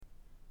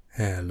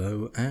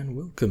Hello and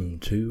welcome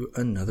to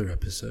another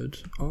episode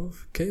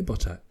of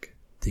K-Botak,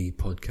 the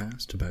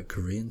podcast about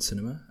Korean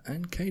cinema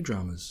and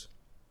K-dramas.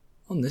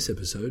 On this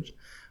episode,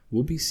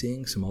 we'll be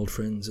seeing some old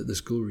friends at the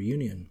school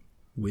reunion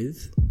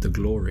with The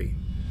Glory.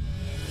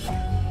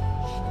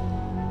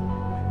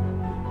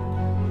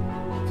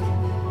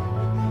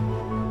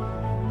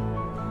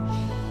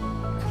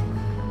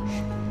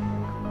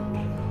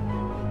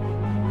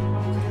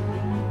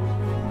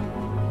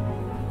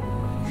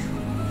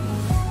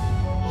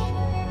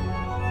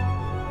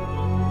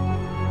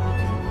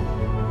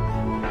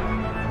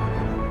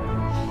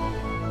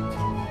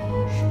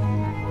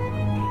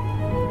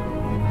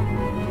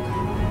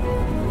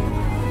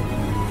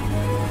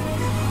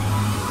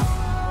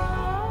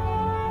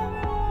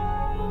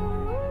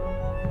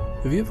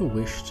 Have you ever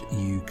wished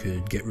you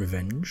could get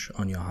revenge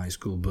on your high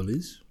school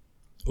bullies?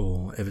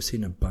 Or ever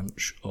seen a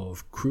bunch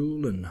of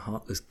cruel and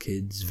heartless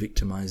kids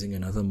victimizing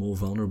another more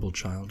vulnerable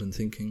child and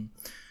thinking,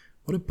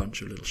 what a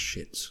bunch of little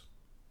shits?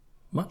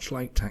 Much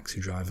like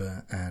Taxi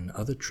Driver and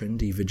other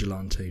trendy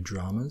vigilante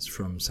dramas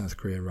from South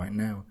Korea right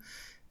now,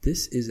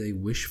 this is a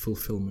wish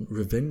fulfillment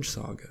revenge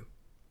saga.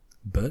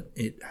 But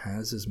it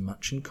has as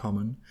much in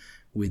common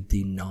with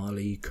the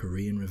gnarly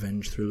Korean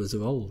revenge thrillers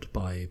of old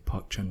by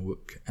Park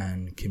Chan-wook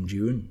and Kim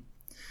Ji-woon.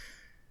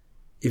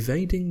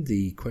 Evading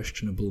the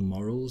questionable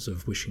morals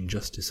of wishing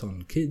justice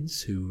on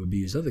kids who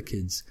abuse other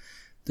kids,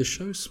 the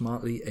show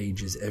smartly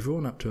ages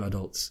everyone up to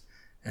adults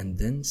and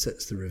then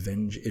sets the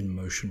revenge in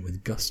motion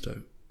with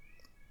gusto.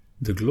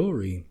 The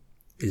Glory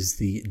is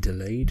the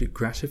delayed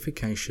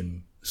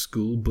gratification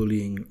school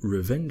bullying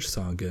revenge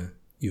saga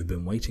you've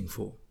been waiting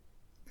for.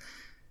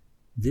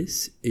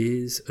 This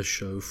is a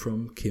show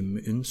from Kim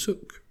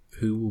Eun-suk,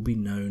 who will be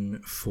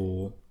known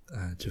for,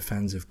 to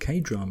fans of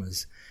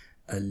K-dramas,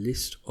 a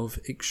list of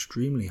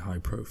extremely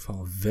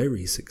high-profile,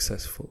 very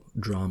successful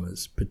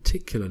dramas,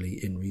 particularly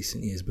in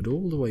recent years, but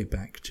all the way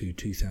back to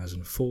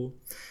 2004,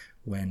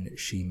 when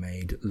she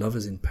made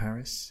Lovers in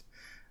Paris,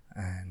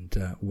 and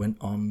went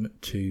on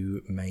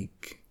to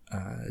make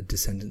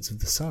Descendants of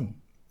the Sun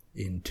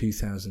in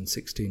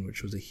 2016,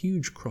 which was a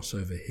huge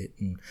crossover hit,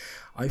 and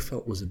I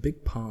felt was a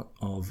big part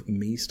of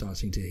me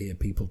starting to hear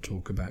people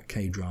talk about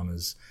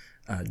K-dramas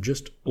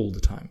just all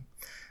the time.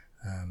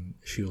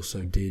 She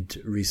also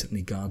did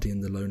recently Guardian,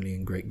 the Lonely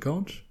and Great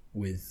God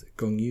with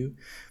Gong Yoo,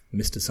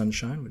 Mr.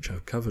 Sunshine, which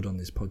I've covered on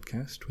this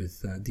podcast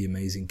with the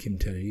amazing Kim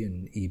Tae-ri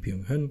and Lee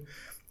Byung-hun,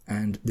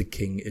 and The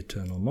King,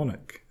 Eternal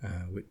Monarch,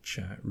 which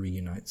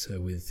reunites her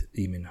with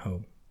Lee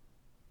Min-ho.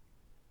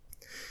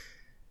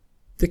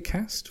 The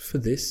cast for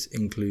this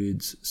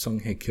includes Song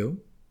Hye-kyo,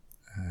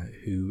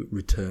 who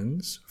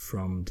returns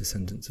from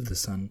Descendants of the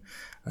Sun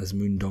as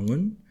Moon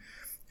Dong-eun.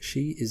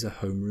 She is a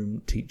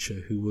homeroom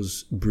teacher who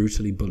was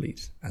brutally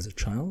bullied as a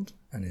child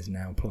and is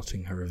now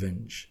plotting her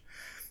revenge.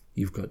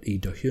 You've got Lee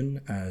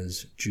Do-hyun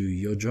as Ju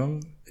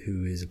Yo-jong,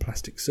 who is a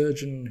plastic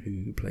surgeon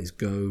who plays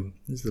Go,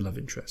 is the love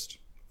interest.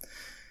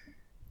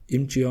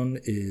 Im Ji-yeon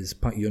is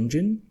Park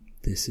Yeon-jin.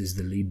 This is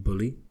the lead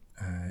bully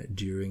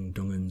during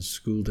Dong-eun's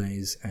school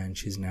days, and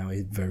she's now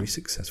a very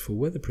successful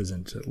weather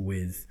presenter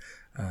with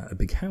a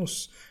big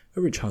house,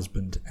 a rich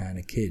husband, and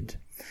a kid.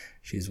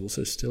 She is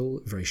also still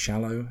very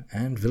shallow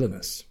and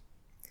villainous.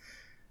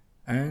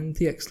 And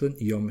the excellent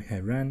Yeom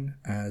Hae-ran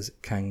as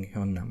Kang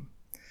Hyun-nam.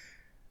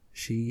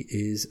 She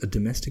is a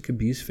domestic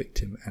abuse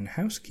victim and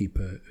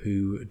housekeeper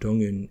who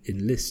Dong-eun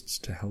enlists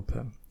to help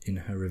her in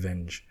her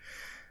revenge.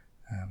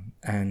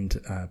 And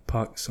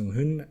Park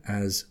Sung-hoon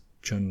as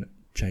Chun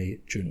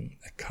Jae-jun,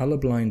 a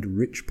colorblind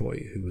rich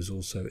boy who was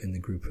also in the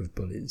group of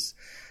bullies.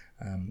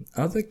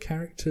 Other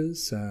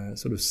characters,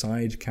 sort of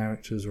side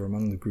characters or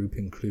among the group,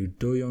 include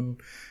Do-yeon,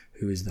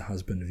 who is the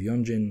husband of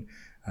Yeonjin,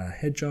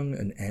 Hae-jung,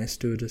 an air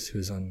stewardess who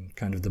is on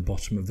kind of the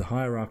bottom of the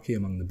hierarchy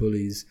among the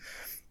bullies,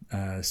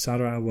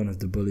 Sara, one of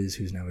the bullies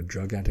who's now a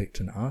drug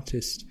addict and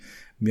artist,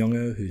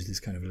 Myung-oh, who's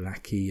this kind of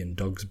lackey and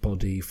dog's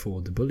body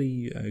for the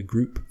bully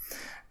group,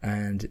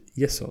 and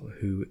Yesol,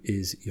 who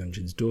is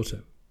Yeonjin's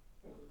daughter.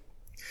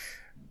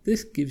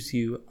 This gives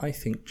you, I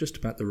think, just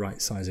about the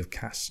right size of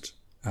cast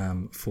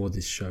for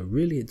this show.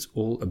 Really, it's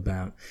all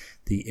about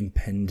the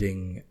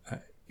impending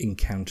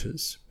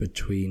encounters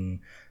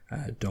between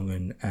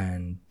Dong-eun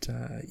and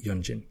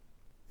Yeonjin.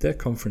 Their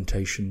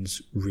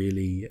confrontations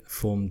really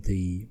form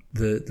the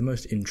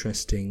most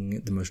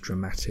interesting, the most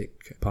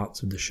dramatic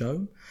parts of the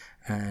show,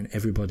 and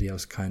everybody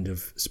else kind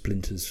of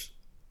splinters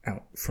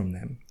out from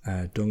them.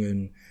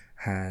 Dong-eun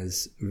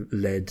has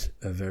led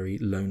a very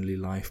lonely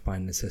life by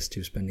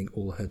necessity of spending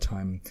all her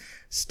time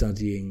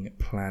studying,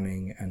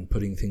 planning, and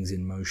putting things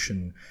in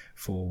motion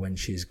for when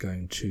she's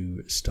going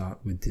to start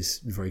with this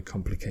very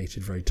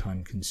complicated, very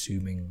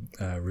time-consuming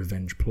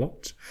revenge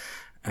plot.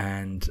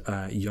 And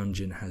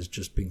Yeonjin has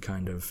just been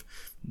kind of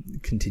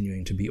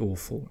continuing to be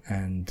awful.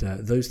 And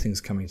those things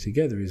coming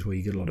together is where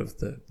you get a lot of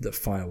the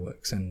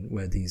fireworks and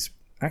where these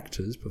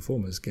actors,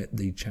 performers, get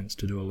the chance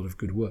to do a lot of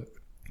good work.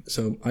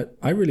 So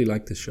I really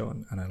like this show,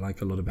 and I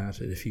like a lot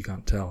about it, if you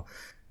can't tell.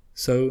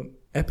 So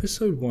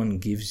episode 1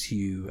 gives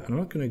you, and I'm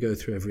not going to go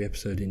through every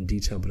episode in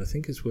detail, but I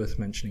think it's worth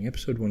mentioning,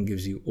 episode 1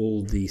 gives you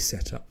all the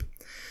setup.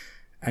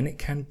 And it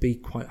can be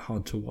quite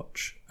hard to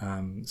watch.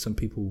 Some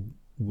people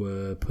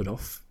were put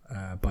off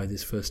by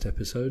this first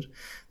episode.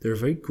 There are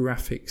very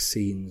graphic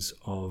scenes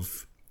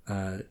of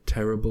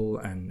terrible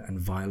and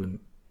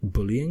violent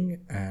bullying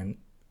and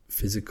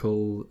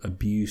physical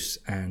abuse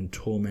and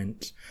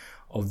torment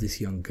of this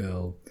young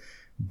girl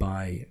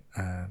by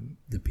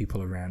the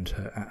people around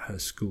her at her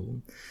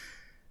school.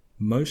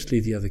 Mostly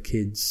the other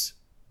kids,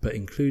 but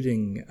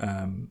including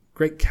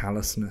great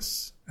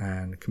callousness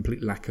and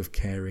complete lack of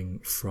caring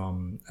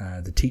from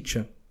the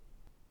teacher.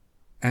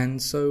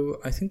 And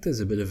so I think there's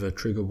a bit of a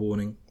trigger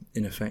warning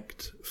in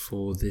effect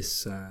for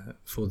this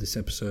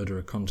episode, or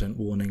a content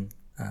warning.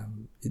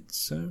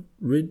 It's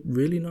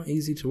really not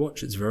easy to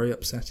watch. It's very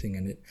upsetting,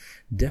 and it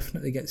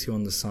definitely gets you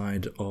on the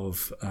side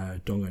of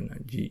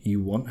Dong-eun.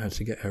 You want her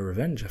to get her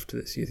revenge after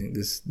this. You think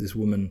this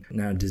woman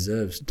now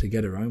deserves to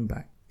get her own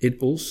back. It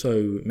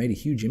also made a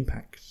huge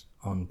impact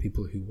on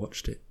people who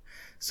watched it.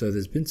 So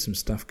there's been some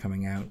stuff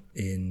coming out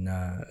in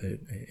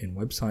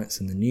websites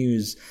and the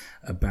news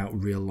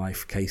about real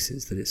life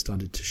cases that it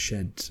started to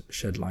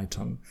shed light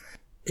on.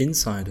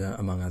 Insider,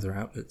 among other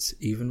outlets,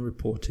 even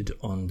reported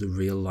on the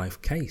real life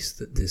case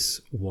that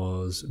this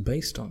was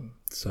based on.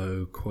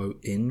 So, quote,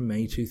 in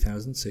May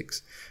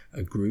 2006,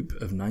 a group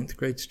of 9th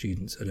grade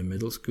students at a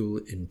middle school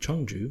in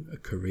Cheongju, a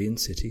Korean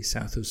city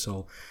south of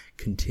Seoul,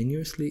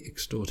 continuously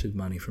extorted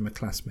money from a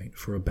classmate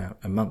for about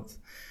a month.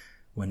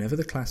 Whenever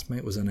the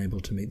classmate was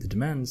unable to meet the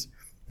demands,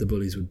 the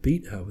bullies would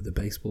beat her with a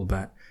baseball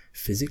bat,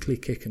 physically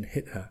kick and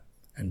hit her,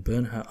 and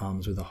burn her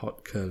arms with a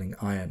hot curling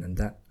iron. And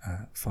that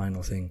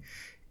final thing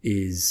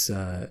is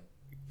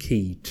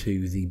key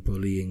to the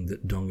bullying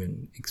that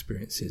Dong-eun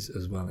experiences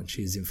as well. And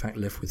she is in fact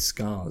left with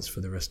scars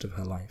for the rest of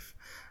her life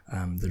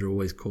that are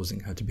always causing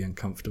her to be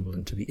uncomfortable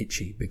and to be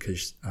itchy,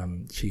 because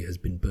she has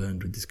been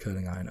burned with this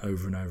curling iron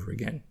over and over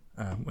again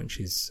when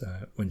she's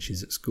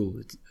at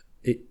school.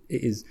 It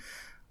is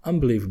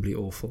unbelievably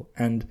awful,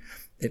 and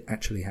it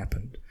actually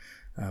happened.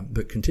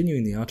 But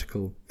continuing the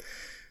article,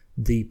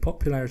 the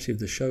popularity of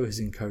the show has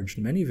encouraged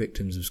many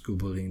victims of school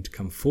bullying to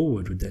come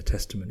forward with their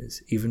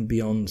testimonies, even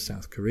beyond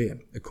South Korea,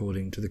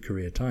 according to the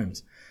Korea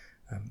Times.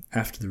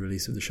 After the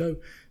release of the show,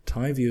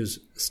 Thai viewers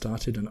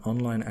started an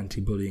online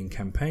anti-bullying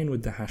campaign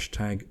with the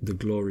hashtag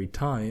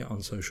 #TheGloryThai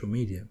on social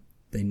media.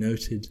 They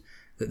noted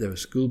that there were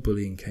school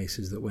bullying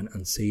cases that went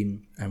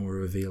unseen and were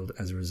revealed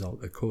as a result,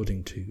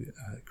 according to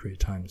Korea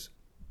Times.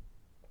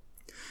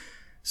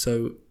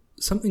 So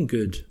something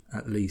good,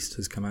 at least,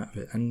 has come out of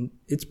it. And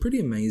it's pretty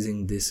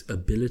amazing, this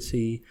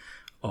ability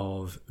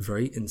of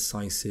very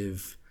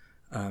incisive,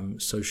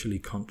 socially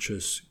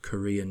conscious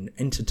Korean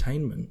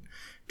entertainment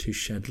to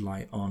shed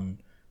light on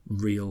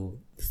real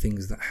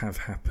things that have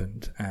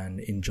happened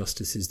and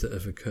injustices that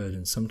have occurred,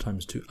 and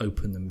sometimes to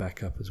open them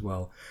back up as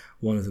well.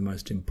 One of the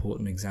most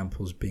important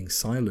examples being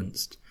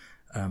Silenced,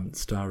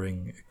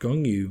 starring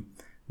Gong Yoo,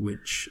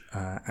 which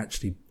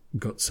actually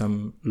got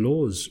some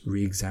laws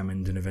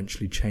re-examined and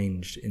eventually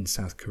changed in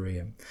South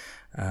Korea.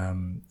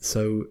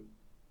 So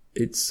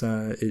it's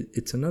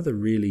another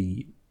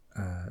really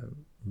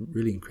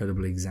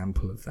incredible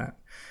example of that.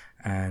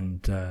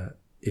 And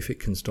if it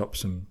can stop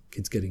some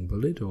kids getting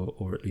bullied,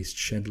 or at least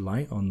shed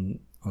light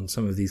on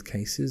some of these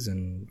cases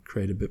and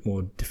create a bit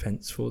more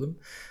defense for them,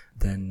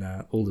 then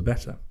all the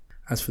better.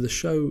 As for the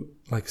show,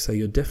 like I say,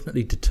 you're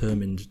definitely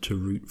determined to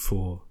root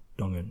for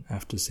Dong-eun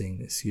after seeing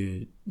this.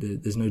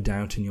 There's no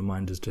doubt in your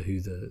mind as to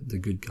who the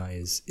good guy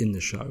is in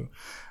the show.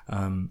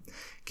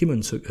 Kim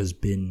Eun-suk has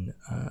been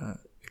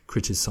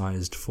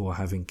criticized for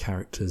having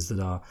characters that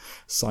are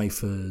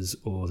ciphers,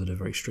 or that are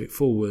very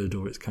straightforward,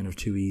 or it's kind of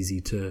too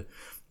easy to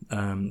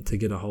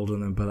get a hold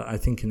on them. But I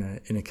think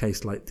in a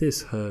case like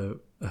this,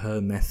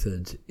 her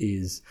method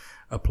is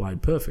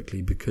applied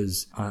perfectly,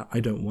 because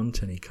I don't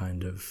want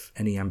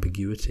any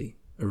ambiguity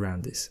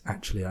around this.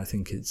 Actually, I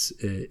think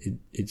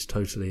it's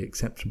totally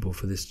acceptable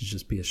for this to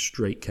just be a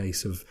straight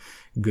case of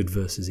good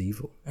versus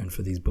evil, and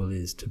for these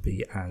bullies to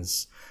be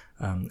as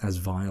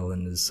vile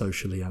and as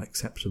socially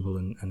unacceptable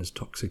and as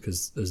toxic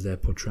as they're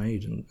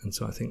portrayed. And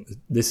so I think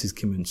this is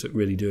Kim Eun-suk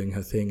really doing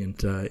her thing,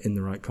 and in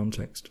the right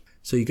context.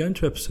 So you go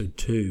into episode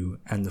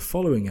 2, and the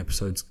following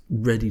episodes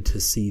ready to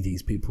see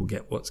these people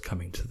get what's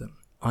coming to them.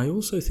 I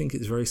also think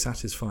it's very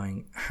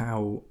satisfying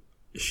how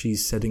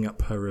she's setting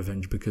up her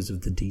revenge because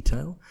of the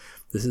detail.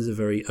 This is a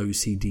very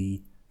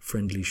OCD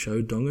friendly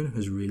show. Dong-eun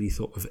has really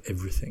thought of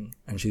everything,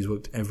 and she's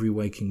worked every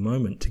waking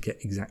moment to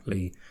get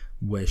exactly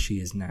where she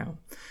is now.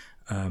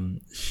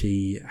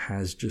 She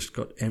has just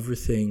got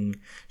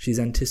everything. She's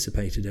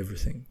anticipated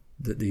everything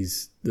that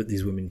these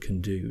women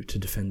can do to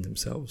defend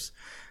themselves.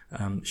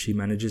 She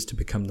manages to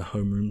become the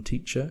homeroom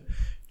teacher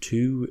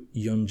to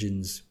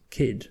Yeonjin's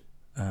kid,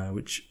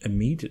 which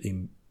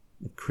immediately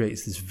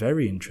creates this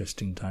very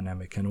interesting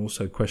dynamic, and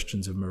also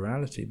questions of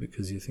morality,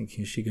 because you're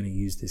thinking, is she going to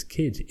use this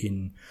kid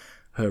in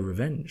her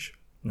revenge?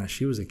 Now,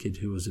 she was a kid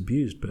who was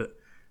abused, but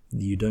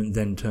you don't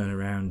then turn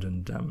around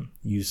and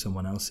use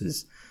someone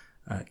else's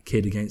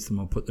kid against them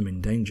or put them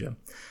in danger.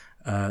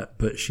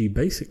 But she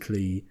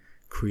basically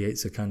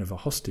creates a kind of a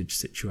hostage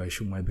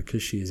situation where,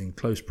 because she is in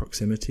close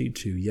proximity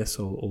to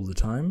Yesol all the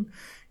time,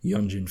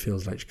 Yeonjin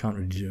feels like she can't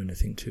really do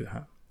anything to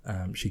her.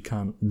 She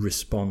can't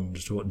respond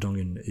to what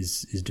Donghyun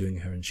is doing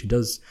her, and she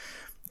does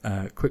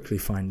quickly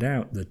find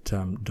out that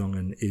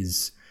Donghyun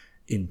is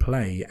in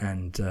play,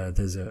 and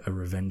there's a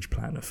revenge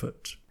plan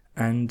afoot.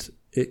 And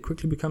it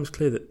quickly becomes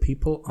clear that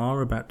people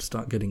are about to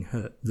start getting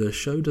hurt. The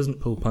show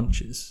doesn't pull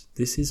punches.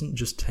 This isn't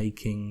just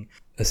taking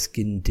a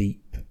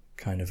skin-deep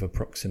kind of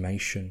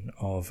approximation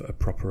of a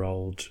proper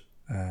old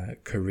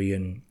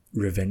Korean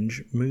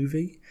revenge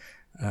movie.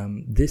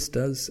 This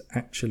does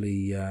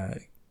actually go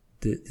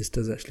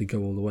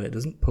all the way. It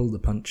doesn't pull the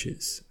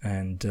punches,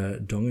 and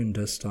Donghyun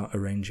does start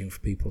arranging for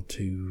people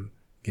to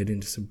get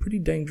into some pretty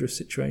dangerous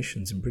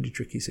situations and pretty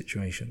tricky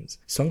situations.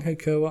 Song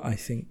Hye-kyo, I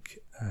think,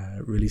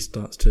 really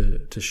starts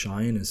to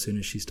shine as soon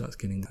as she starts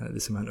getting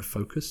this amount of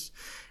focus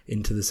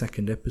into the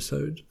second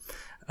episode.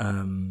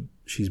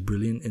 She's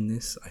brilliant in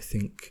this. I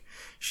think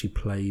she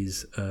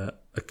plays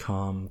a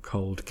calm,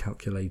 cold,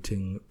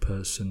 calculating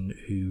person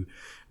who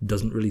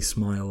doesn't really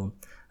smile,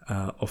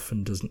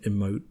 often doesn't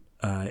emote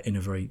in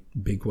a very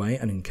big way.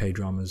 And in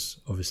K-dramas,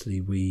 obviously,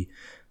 we're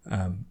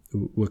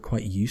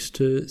quite used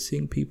to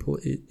seeing people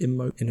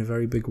emote in a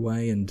very big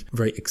way and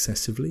very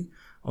excessively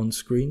on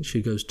screen.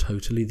 She goes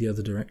totally the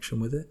other direction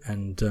with it,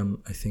 and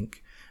I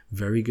think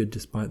very good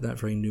despite that,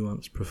 very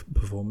nuanced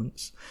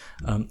performance.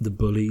 The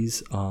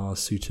bullies are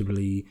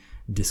suitably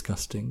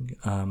disgusting,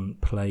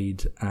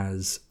 played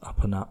as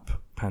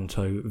up-and-up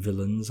panto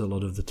villains a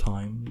lot of the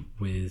time,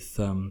 with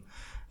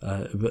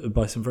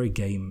by some very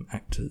game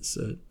actors.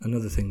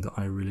 Another thing that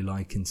I really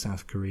like in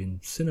South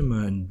Korean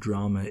cinema and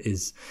drama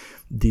is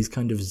these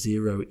kind of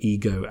zero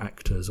ego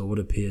actors, or what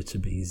appear to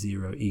be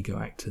zero ego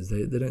actors.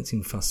 They don't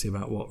seem fussy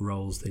about what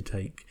roles they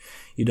take.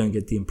 You don't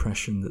get the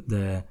impression that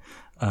they're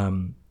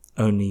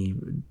only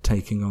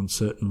taking on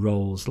certain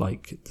roles,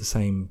 like the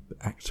same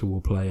actor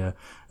will play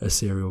a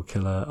serial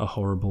killer, a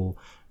horrible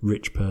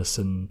rich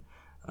person,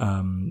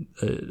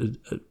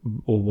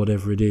 or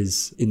whatever it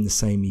is, in the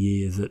same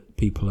year that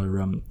people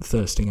are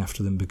thirsting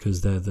after them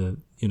because they're the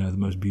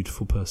most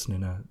beautiful person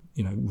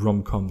in a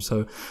rom-com.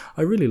 So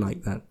I really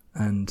like that,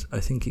 and I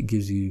think it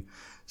gives you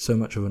so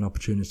much of an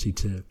opportunity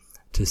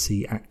to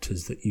see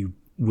actors that you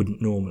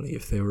wouldn't normally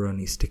if they were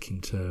only sticking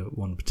to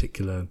one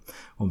particular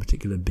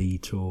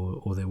beat,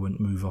 or they wouldn't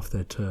move off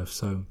their turf.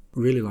 So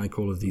really like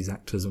all of these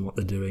actors and what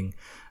they're doing.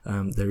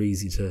 They're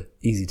easy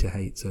to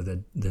hate, so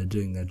they're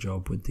doing their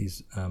job with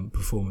these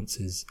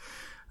performances.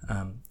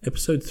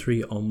 Episode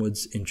 3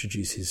 onwards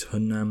introduces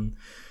Hunnam.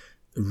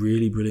 A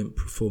really brilliant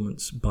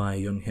performance by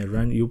Yeon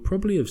Hye-ran. You'll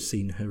probably have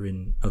seen her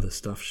in other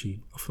stuff. She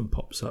often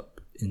pops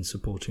up in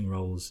supporting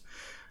roles,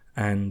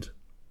 and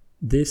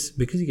this,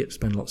 because you get to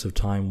spend lots of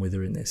time with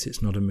her in this,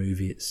 it's not a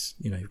movie, it's,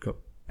 you've got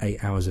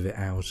 8 hours of it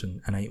out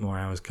and 8 more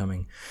hours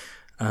coming.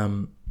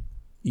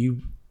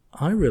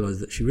 I realise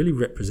that she really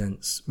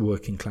represents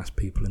working class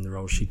people in the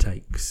role she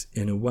takes,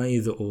 in a way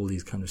that all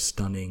these kind of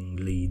stunning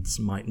leads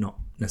might not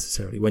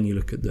necessarily, when you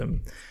look at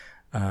them.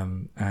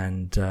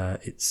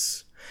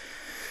 It's,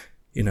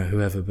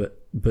 whoever,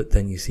 but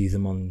then you see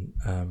them on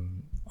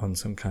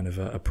some kind of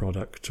a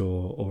product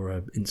or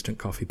a instant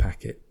coffee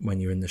packet when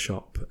you're in the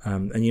shop,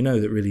 and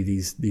that really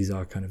these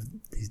are kind of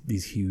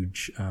these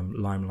huge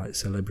limelight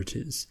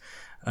celebrities,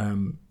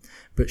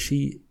 but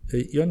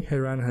Yeon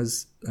Hye-ran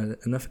has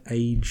enough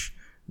age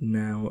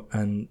now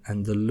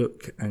and the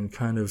look and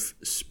kind of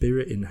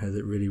spirit in her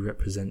that really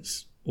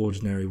represents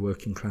ordinary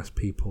working class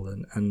people,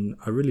 and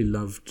I really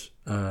loved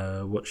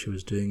what she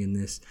was doing in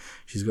this.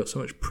 She's got so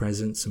much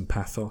presence and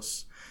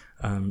pathos.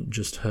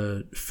 Just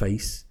her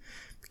face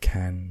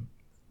can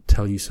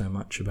tell you so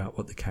much about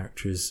what the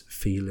character is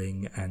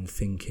feeling and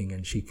thinking,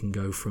 and she can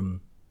go from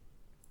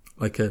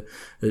like a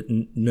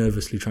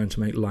nervously trying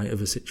to make light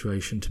of a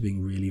situation to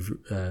being really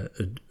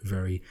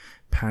very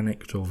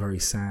panicked or very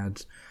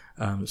sad,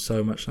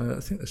 so much. I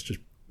think that's just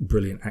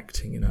brilliant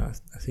acting. I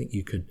think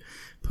you could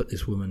put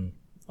this woman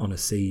on a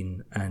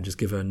scene and just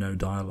give her no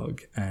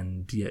dialogue,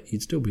 and yet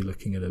you'd still be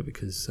looking at her,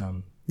 because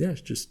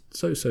it's just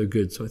so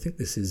good. So I think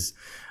this is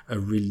a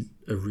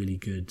really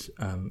good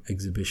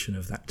exhibition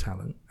of that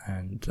talent,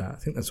 and I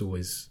think that's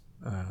always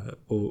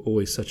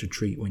such a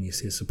treat when you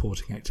see a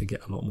supporting actor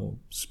get a lot more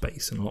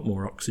space and a lot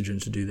more oxygen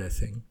to do their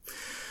thing.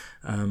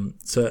 And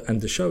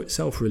the show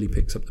itself really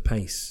picks up the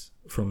pace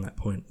from that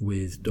point,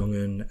 with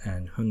Donghyun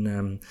and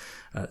Hunnam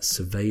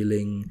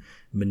surveilling,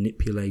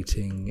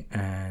 manipulating,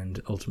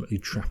 and ultimately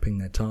trapping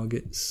their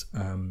targets.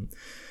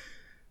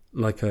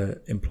 Like I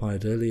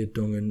implied earlier,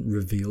 Donghyun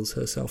reveals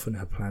herself and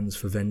her plans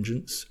for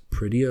vengeance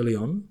pretty early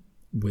on,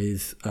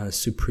 with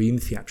supreme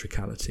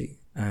theatricality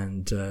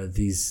and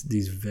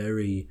these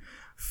very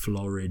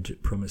florid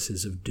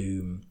promises of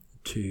doom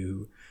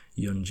to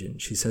Yeonjin.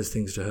 She says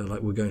things to her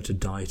like, "We're going to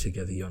die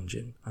together,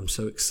 Yeonjin. I'm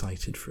so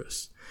excited for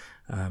us."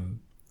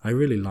 I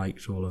really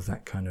liked all of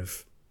that kind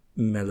of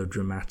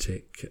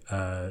melodramatic,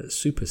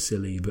 super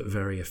silly but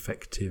very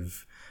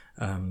effective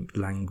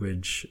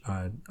language.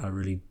 I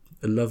really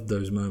loved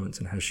those moments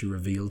and how she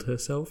revealed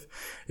herself.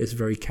 It's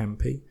very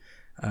campy.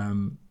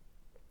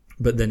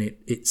 But then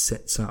it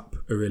sets up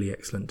a really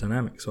excellent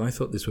dynamic. So I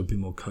thought this would be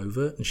more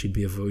covert and she'd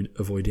be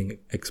avoiding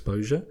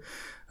exposure.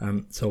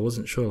 So I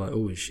wasn't sure, like,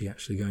 oh, is she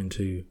actually going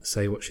to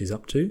say what she's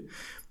up to?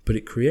 But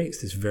it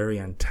creates this very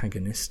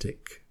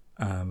antagonistic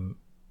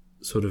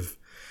sort of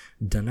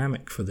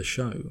dynamic for the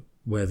show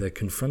where they're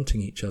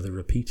confronting each other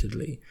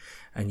repeatedly,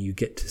 and you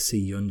get to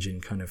see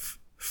Yeonjin kind of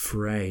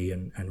fray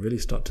and really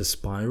start to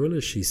spiral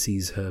as she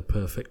sees her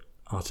perfect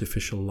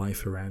artificial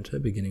life around her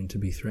beginning to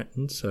be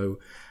threatened. So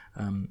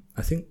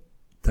I think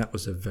that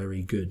was a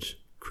very good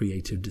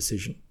creative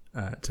decision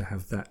to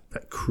have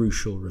that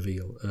crucial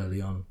reveal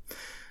early on.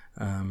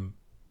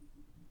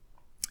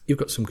 You've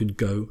got some good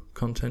Go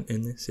content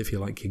in this, if you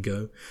like your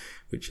Go,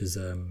 which is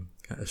a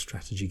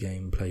strategy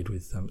game played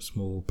with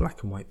small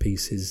black and white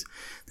pieces.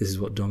 This is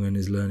what Dong-eun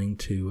is learning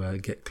to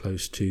get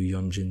close to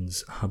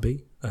Yeonjin's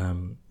hubby.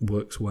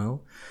 Works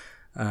well.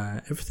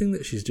 Everything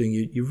that she's doing,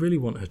 you really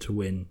want her to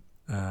win.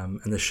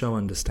 And the show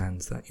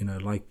understands that,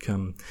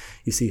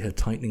 you see her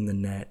tightening the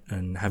net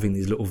and having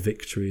these little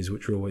victories,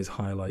 which are always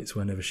highlights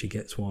whenever she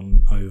gets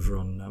one over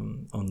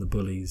on the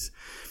bullies.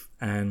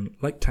 And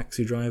like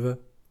Taxi Driver,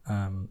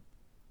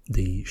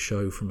 the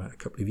show from a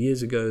couple of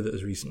years ago that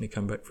has recently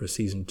come back for a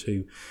season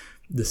 2,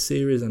 the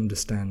series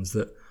understands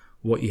that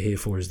what you're here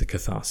for is the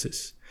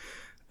catharsis.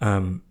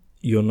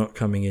 You're not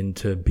coming in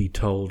to be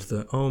told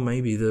that, oh,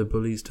 maybe the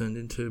bullies turned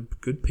into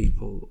good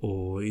people,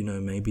 or,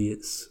 maybe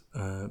it's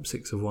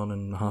 6 of one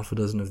and half a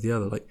dozen of the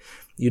other. Like,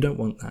 you don't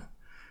want that.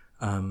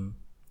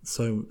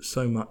 So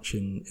much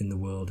in the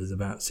world is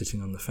about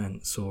sitting on the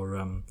fence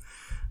or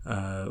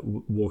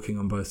walking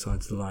on both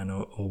sides of the line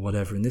or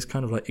whatever. In this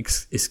kind of like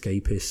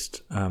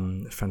escapist,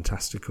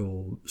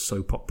 fantastical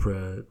soap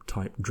opera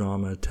type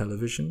drama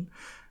television,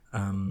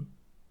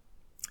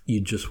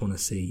 you just want to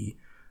see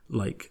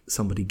like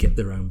somebody get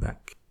their own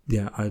back.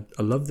 Yeah, I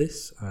love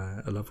this.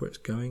 I love where it's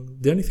going.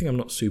 The only thing I'm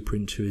not super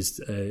into is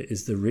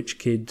the rich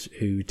kid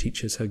who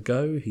teaches her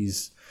Go.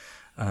 He's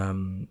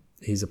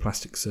a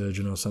plastic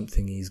surgeon or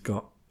something. He's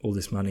got all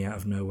this money out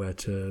of nowhere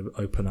to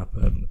open up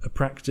a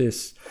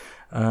practice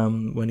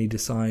when he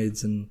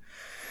decides, and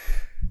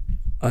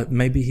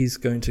maybe he's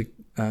going to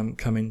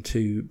come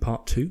into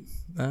part 2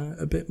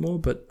 a bit more,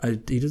 but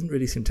he doesn't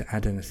really seem to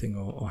add anything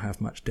or have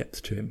much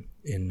depth to him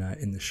in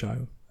the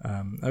show.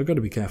 I've got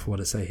to be careful what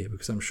I say here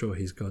because I'm sure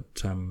he's got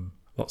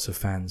lots of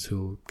fans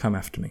who'll come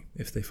after me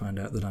if they find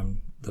out that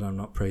I'm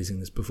not praising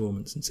this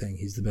performance and saying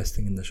he's the best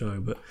thing in the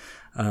show. But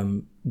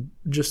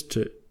just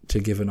to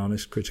give an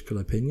honest critical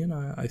opinion,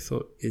 I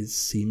thought it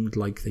seemed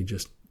like they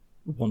just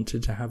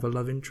wanted to have a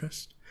love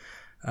interest,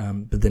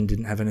 but then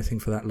didn't have anything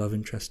for that love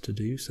interest to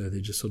do, so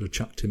they just sort of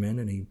chucked him in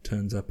and he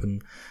turns up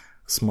and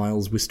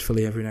smiles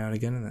wistfully every now and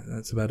again, and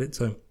that's about it.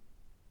 So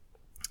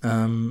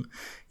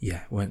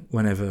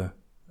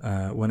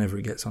whenever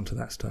it gets onto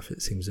that stuff,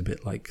 it seems a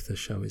bit like the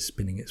show is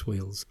spinning its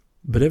wheels.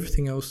 But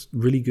everything else,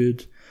 really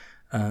good.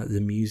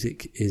 The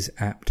music is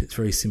apt. It's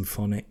very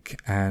symphonic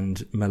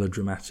and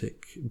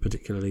melodramatic,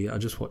 particularly. I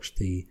just watched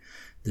the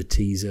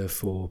teaser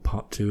for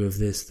part 2 of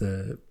this,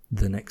 the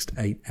next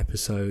 8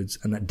 episodes,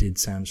 and that did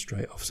sound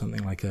straight off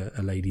something like a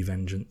Lady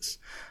Vengeance,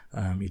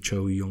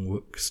 Cho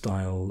Young-wook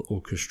style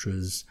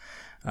orchestras,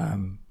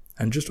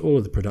 and just all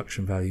of the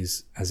production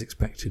values, as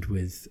expected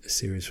with a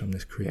series from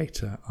this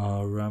creator,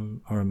 are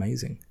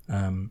amazing.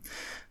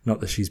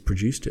 Not that she's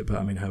produced it, but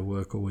I mean her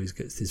work always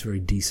gets this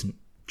very decent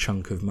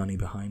chunk of money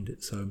behind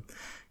it. So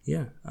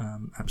yeah,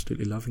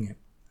 absolutely loving it.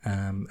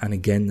 And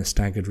again, the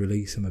staggered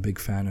release. I'm a big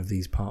fan of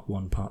these part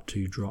 1, part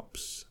 2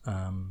 drops.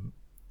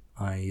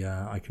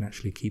 I can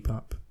actually keep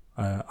up.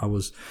 I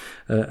was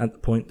at the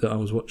point that I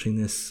was watching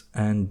this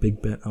and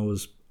Big Bet, I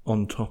was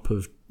on top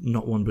of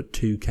not 1 but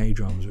 2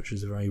 K-dramas, which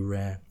is a very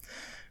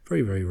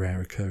very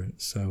rare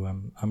occurrence. So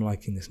I'm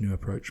liking this new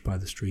approach by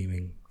the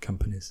streaming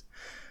companies.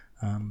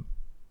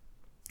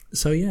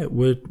 So yeah,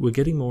 we're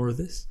getting more of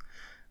this.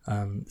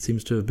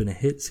 Seems to have been a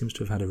hit. Seems to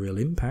have had a real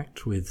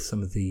impact with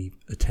some of the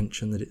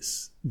attention that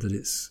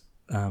it's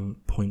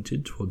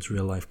pointed towards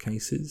real life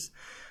cases.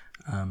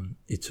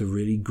 It's a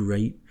really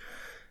great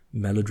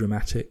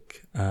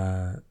melodramatic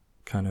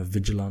kind of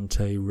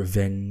vigilante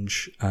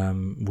revenge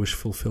wish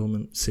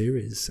fulfillment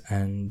series,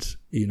 and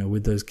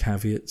with those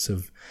caveats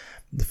of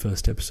the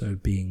first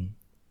episode being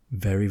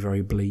very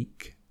very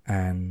bleak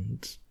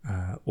and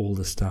all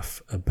the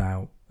stuff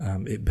about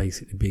it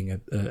basically being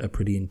a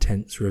pretty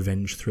intense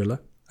revenge thriller,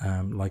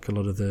 like a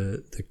lot of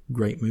the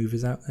great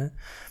movies out there.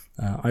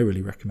 I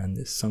really recommend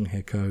this. Song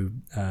Hye-kyo,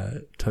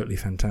 totally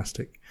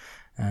fantastic,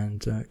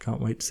 and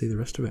can't wait to see the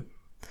rest of it.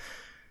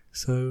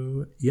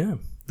 So yeah,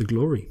 The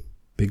Glory,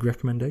 big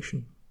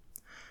recommendation.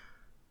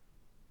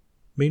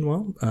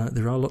 Meanwhile,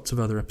 there are lots of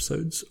other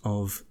episodes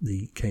of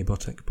the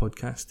K-Botek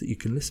podcast that you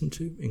can listen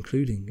to,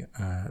 including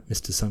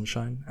Mr.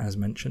 Sunshine, as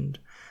mentioned,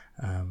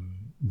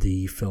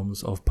 the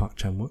films of Park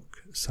Chan-wook,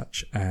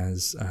 such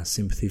as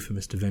Sympathy for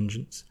Mr.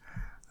 Vengeance,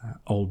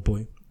 Old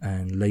Boy,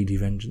 and Lady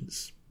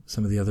Vengeance.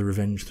 some of the other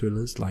revenge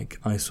thrillers like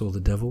I Saw the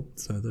Devil.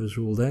 So those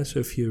are all there. So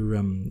if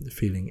you're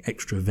feeling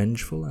extra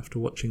vengeful after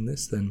watching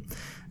this, then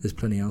there's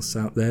plenty else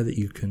out there that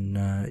you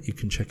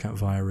can check out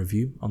via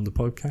review on the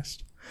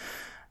podcast.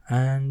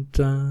 And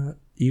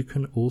you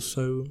can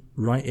also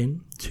write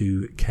in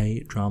to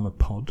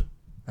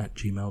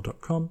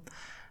kdramapod@gmail.com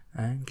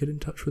and get in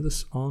touch with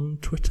us on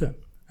Twitter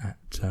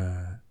at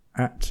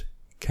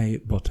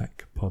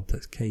kbotakpod.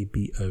 That's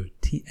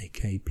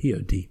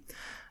KBOTAKPOD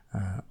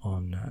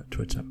on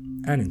Twitter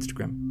and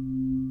Instagram.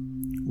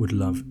 Would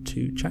love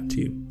to chat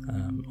to you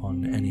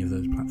on any of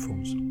those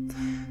platforms.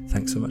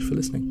 Thanks so much for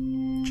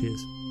listening.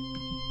 Cheers.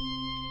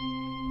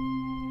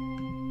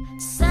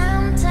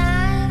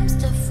 Sometimes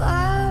the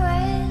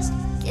forest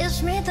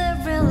gives me the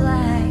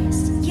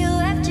realize you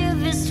have to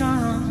be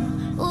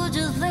strong. Would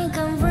you think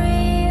I'm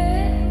real?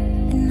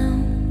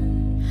 No,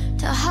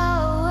 to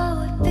how I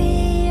would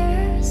be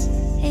yours.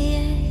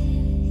 Yeah.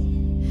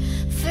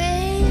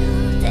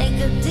 Feel, take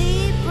a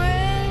deep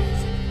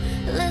breath,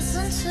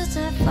 listen to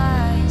the vibe.